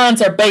the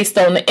bonds are based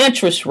on the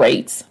interest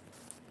rates.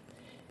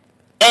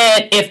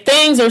 And if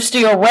things are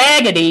still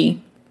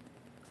raggedy,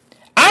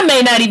 I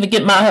may not even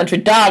get my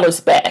 $100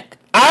 back.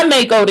 I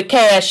may go to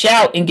cash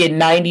out and get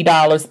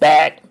 $90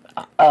 back,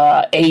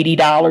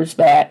 $80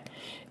 back,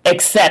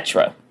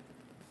 etc.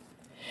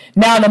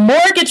 Now, the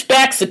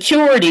mortgage-backed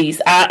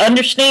securities, I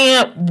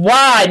understand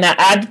why. Now,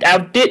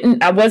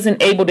 I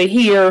wasn't able to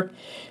hear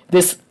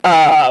this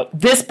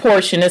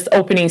portion, this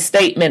opening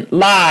statement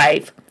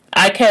live.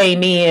 I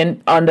came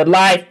in on the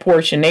live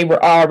portion. They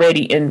were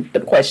already in the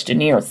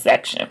questionnaire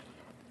section.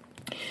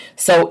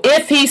 So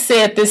if he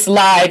said this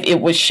live, it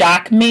would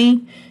shock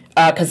me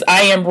because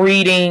I am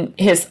reading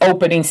his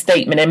opening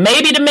statement. And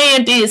maybe the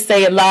man did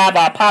say it live.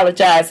 I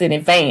apologize in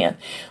advance.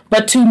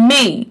 But to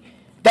me,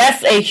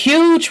 that's a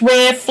huge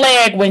red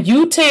flag when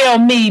you tell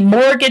me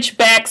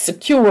mortgage-backed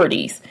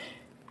securities.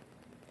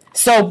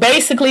 So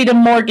basically the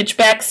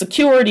mortgage-backed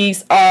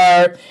securities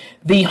are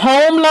the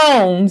home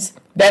loans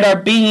that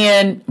are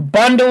being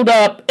bundled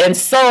up and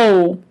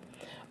sold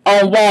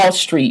on Wall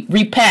Street,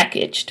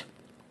 repackaged.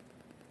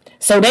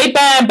 So they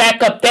buying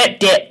back up that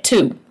debt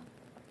too.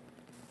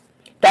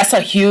 That's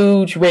a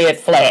huge red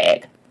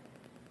flag.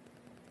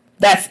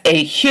 That's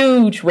a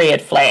huge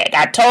red flag.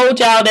 I told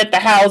y'all that the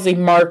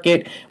housing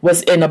market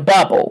was in a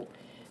bubble.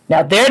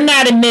 Now they're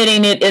not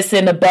admitting it's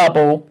in a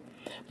bubble,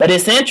 but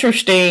it's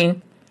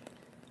interesting.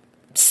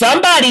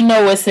 Somebody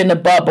know it's in a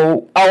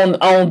bubble on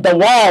the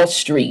Wall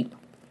Street.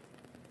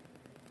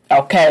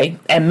 Okay,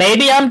 and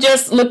maybe I'm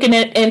just looking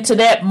into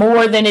that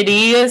more than it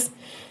is.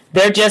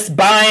 They're just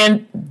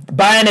buying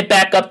it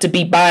back up to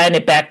be buying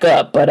it back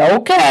up. But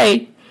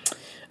okay.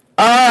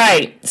 All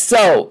right.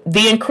 So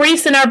the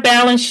increase in our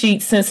balance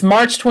sheet since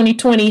March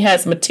 2020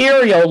 has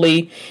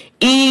materially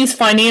eased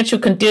financial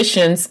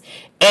conditions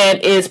and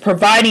is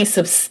providing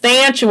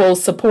substantial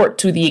support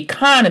to the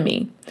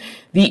economy.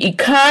 The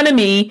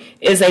economy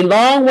is a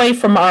long way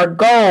from our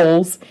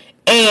goals,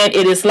 and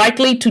it is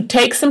likely to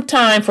take some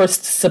time for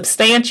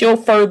substantial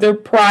further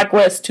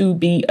progress to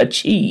be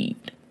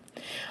achieved.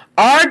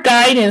 Our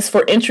guidance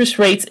for interest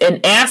rates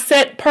and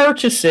asset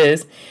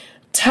purchases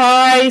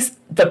ties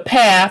the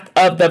path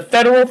of the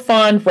federal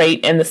fund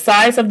rate and the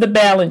size of the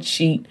balance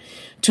sheet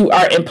to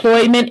our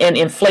employment and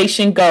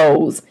inflation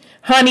goals.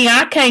 Honey,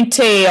 I can't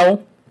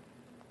tell.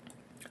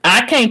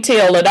 I can't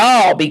tell at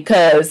all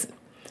because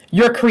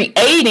you're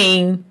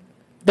creating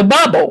the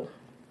bubble.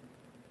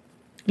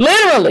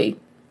 Literally.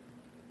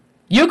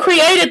 You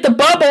created the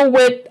bubble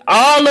with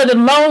all of the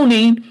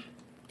loaning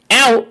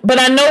out, but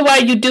I know why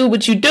you do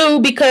what you do,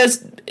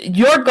 because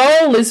your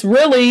goal is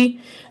really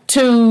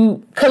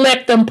to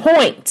collect them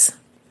points.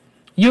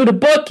 You the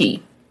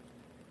bookie.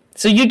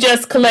 So you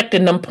just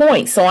collecting them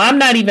points. So I'm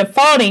not even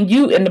faulting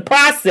you in the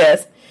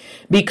process,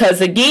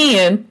 because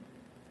again,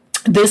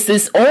 this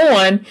is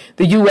on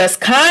the U.S.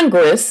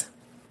 Congress,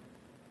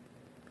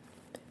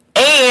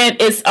 and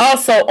it's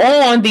also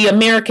on the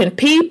American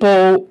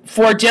people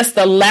for just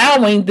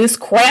allowing this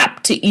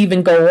crap to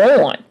even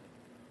go on.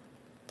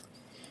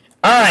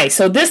 All right,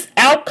 so this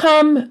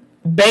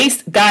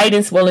outcome-based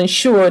guidance will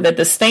ensure that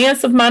the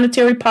stance of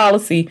monetary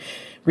policy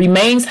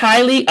remains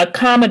highly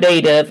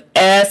accommodative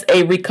as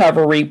a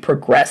recovery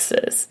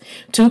progresses.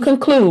 To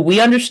conclude, we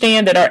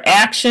understand that our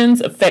actions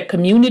affect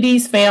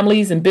communities,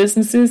 families, and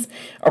businesses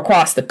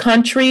across the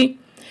country.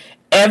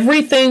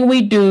 Everything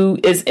we do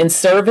is in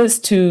service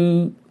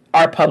to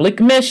our public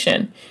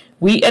mission.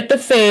 We at the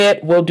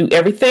Fed will do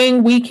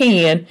everything we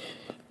can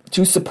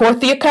to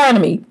support the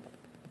economy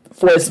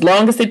for as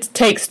long as it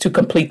takes to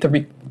complete the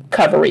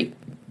recovery.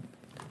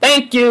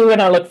 Thank you,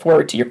 and I look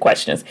forward to your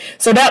questions.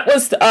 So that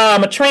was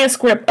a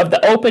transcript of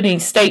the opening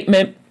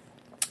statement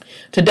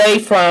today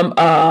from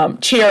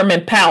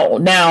Chairman Powell.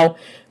 Now,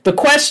 the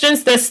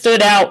questions that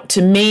stood out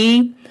to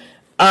me,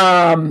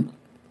 number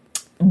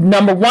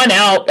one,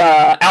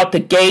 out the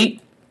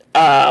gate,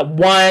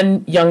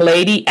 one young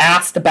lady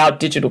asked about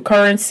digital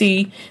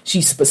currency.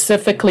 She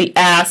specifically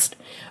asked,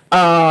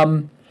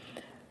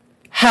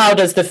 how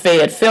does the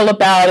Fed feel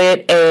about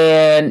it,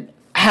 and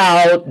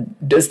how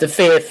does the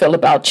Fed feel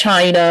about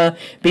China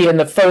being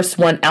the first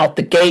one out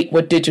the gate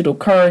with digital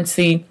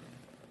currency?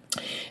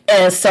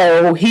 And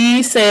so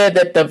he said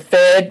that the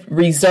Fed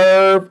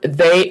Reserve,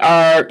 they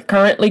are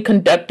currently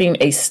conducting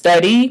a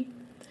study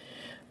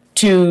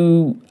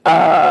to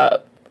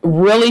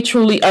really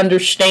truly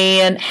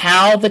understand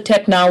how the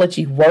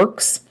technology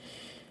works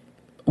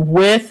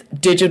with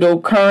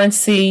digital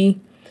currency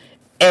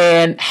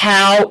and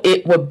how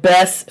it would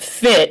best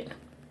fit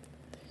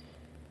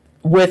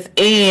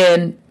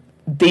within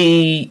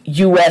the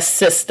U.S.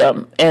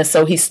 system. And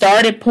so he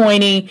started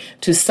pointing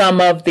to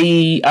some of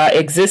the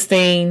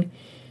existing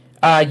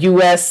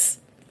U.S.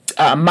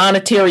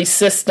 Monetary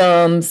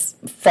systems,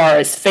 as far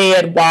as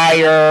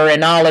FedWire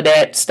and all of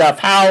that stuff,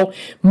 how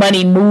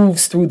money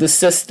moves through the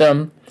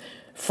system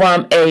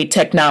from a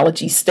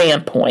technology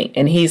standpoint.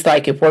 And he's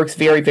like, it works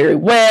very, very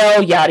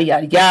well, yada,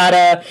 yada,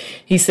 yada.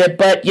 He said,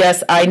 but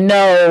yes, I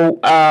know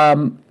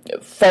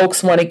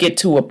folks want to get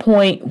to a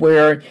point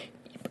where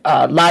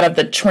a lot of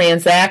the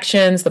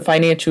transactions, the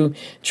financial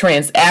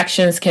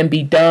transactions, can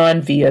be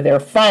done via their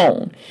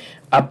phone.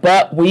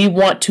 But we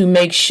want to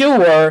make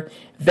sure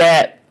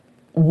that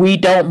we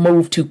don't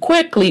move too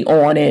quickly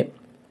on it,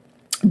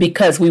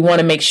 because we want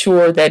to make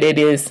sure that it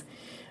is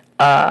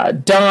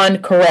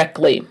done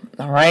correctly.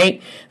 All right.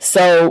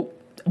 So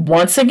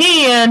once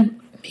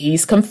again,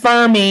 he's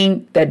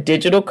confirming that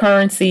digital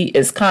currency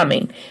is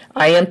coming.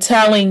 I am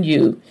telling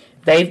you,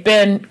 they've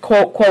been,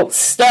 quote, quote,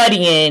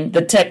 studying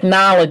the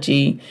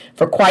technology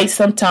for quite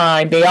some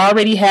time. They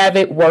already have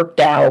it worked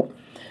out.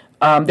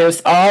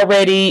 There's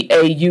already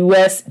a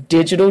U.S.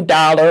 digital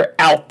dollar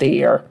out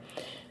there.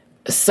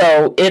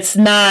 So it's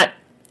not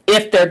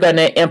if they're going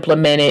to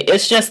implement it.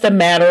 It's just a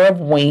matter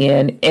of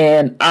when.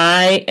 And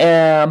I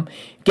am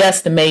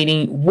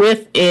guesstimating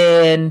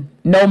within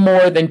no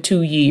more than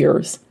 2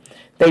 years,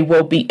 they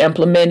will be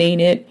implementing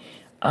it.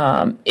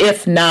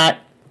 If not,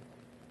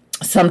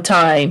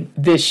 sometime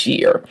this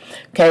year.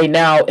 Okay,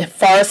 now as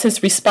far as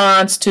his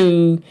response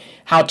to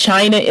how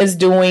China is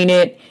doing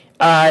it,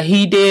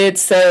 he did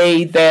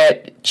say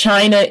that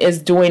China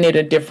is doing it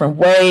a different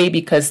way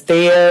because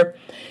they're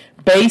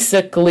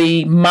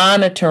basically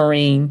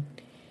monitoring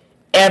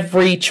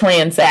every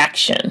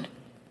transaction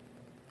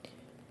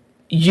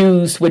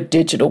used with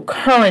digital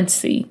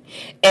currency.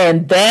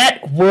 And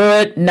that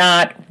would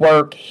not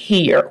work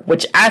here,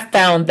 which I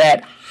found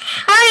that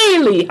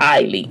highly,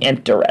 highly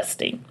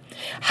interesting.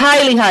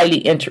 Highly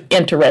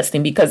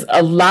interesting, because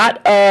a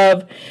lot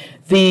of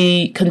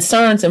the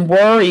concerns and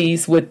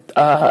worries with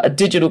a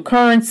digital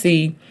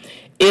currency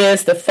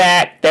is the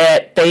fact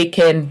that they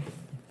can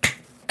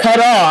cut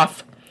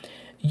off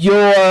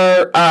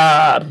your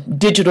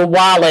digital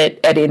wallet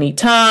at any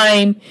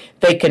time.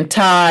 They can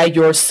tie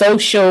your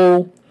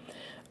social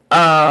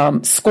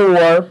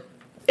score,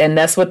 and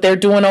that's what they're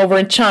doing over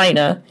in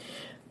China,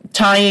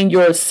 tying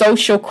your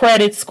social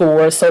credit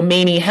score. So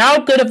meaning, how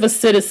good of a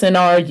citizen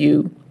are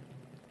you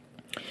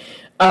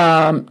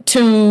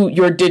to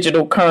your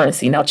digital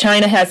currency? Now,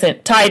 China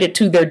hasn't tied it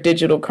to their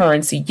digital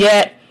currency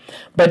yet,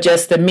 but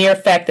just the mere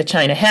fact that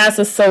China has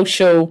a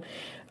social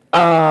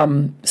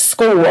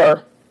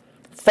score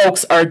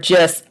folks are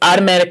just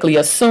automatically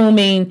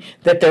assuming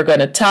that they're going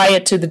to tie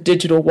it to the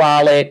digital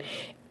wallet.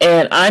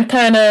 And I'm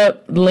kind of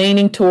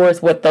leaning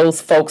towards what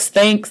those folks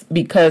think,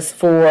 because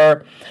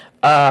for,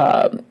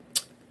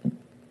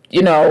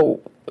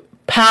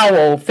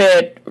 Powell,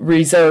 Fed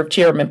Reserve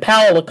Chairman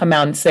Powell, will come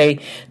out and say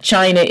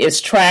China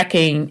is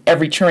tracking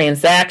every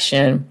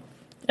transaction.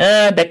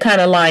 That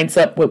kind of lines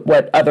up with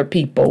what other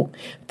people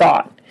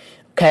thought.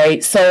 Okay,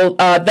 so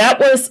that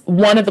was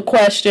one of the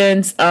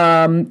questions.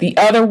 The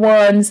other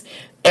ones,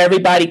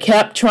 everybody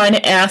kept trying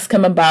to ask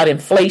him about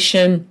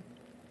inflation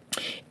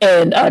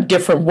in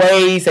different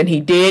ways, and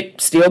he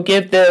did still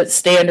give the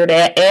standard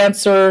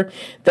answer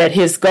that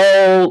his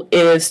goal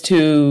is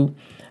to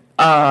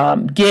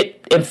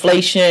get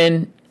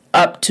inflation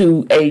up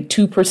to a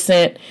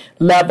 2%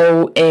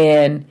 level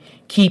and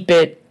keep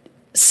it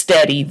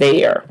steady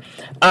there.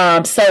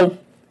 So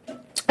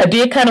I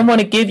did kind of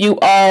want to give you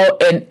all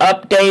an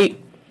update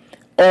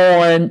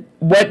on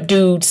what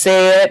dude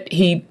said.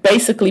 He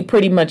basically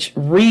pretty much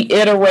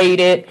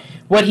reiterated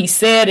what he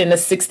said in a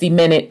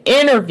 60-minute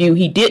interview.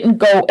 He didn't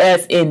go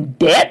as in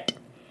debt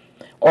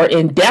or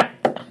in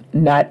depth,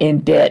 not in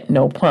debt,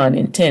 no pun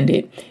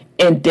intended,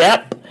 in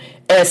depth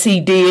as he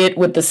did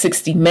with the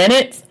 60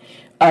 Minutes.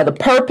 The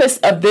purpose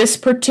of this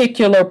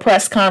particular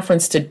press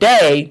conference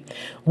today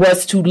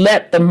was to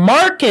let the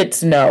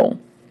markets know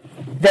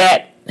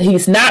that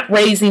he's not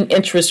raising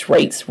interest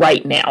rates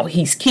right now.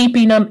 He's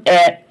keeping them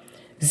at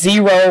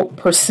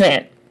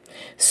 0%.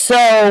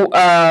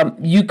 So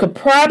you could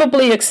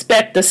probably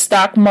expect the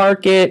stock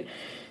market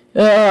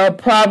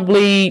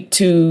probably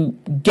to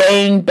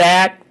gain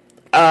back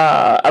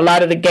a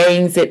lot of the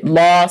gains it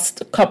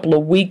lost a couple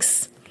of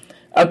weeks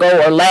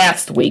ago, or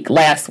last week.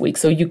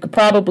 So you could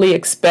probably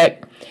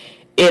expect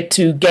it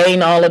to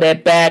gain all of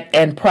that back,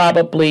 and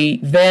probably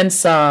then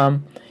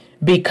some,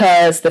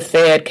 because the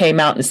Fed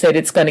came out and said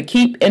it's going to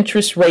keep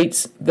interest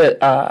rates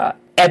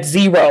at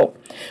zero,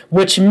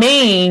 which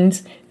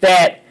means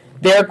that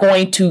they're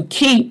going to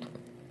keep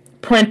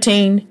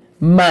printing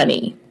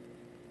money.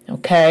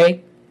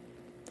 Okay?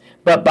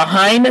 But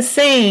behind the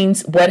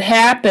scenes, what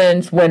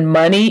happens when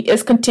money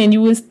is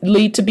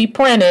continuously to be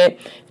printed,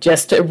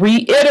 just to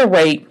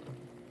reiterate,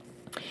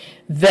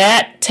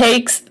 that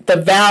takes the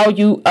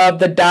value of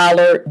the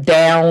dollar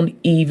down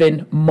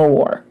even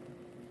more.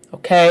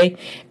 Okay?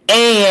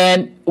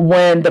 And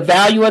when the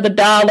value of the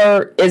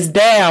dollar is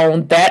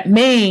down, that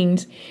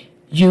means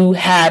you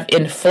have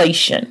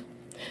inflation.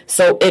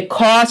 So it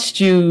costs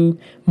you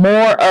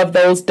more of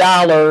those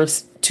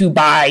dollars to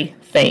buy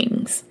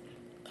things.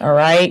 All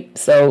right?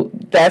 So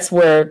that's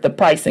where the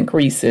price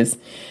increases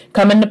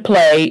come into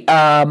play.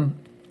 And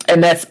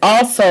that's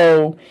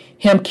also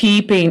him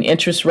keeping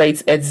interest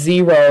rates at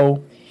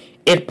zero.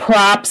 It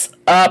props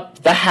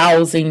up the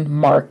housing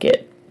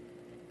market.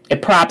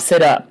 It props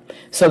it up.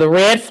 So the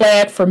red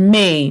flag for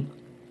me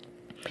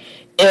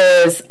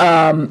is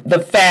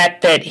the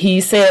fact that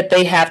he said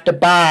they have to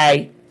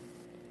buy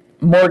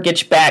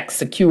mortgage-backed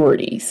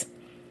securities.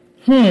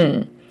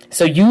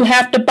 So you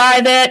have to buy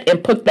that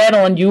and put that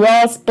on you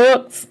all's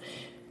books?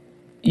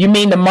 You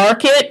mean the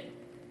market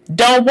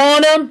don't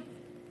want them?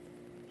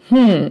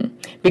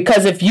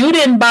 Because if you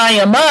didn't buy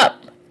them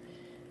up,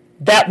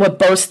 that would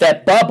burst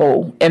that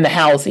bubble in the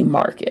housing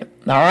market.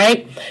 All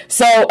right.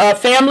 So,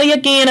 family,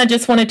 again, I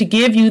just wanted to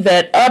give you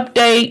that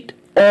update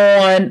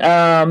on,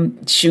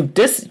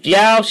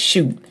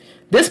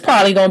 this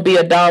probably going to be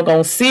a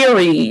doggone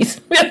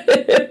series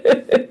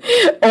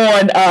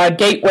on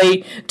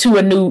Gateway to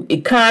a New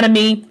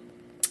Economy.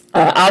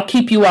 I'll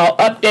keep you all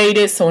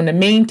updated. So in the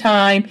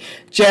meantime,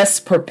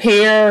 just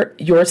prepare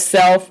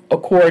yourself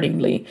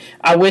accordingly.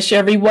 I wish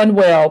everyone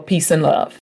well. Peace and love.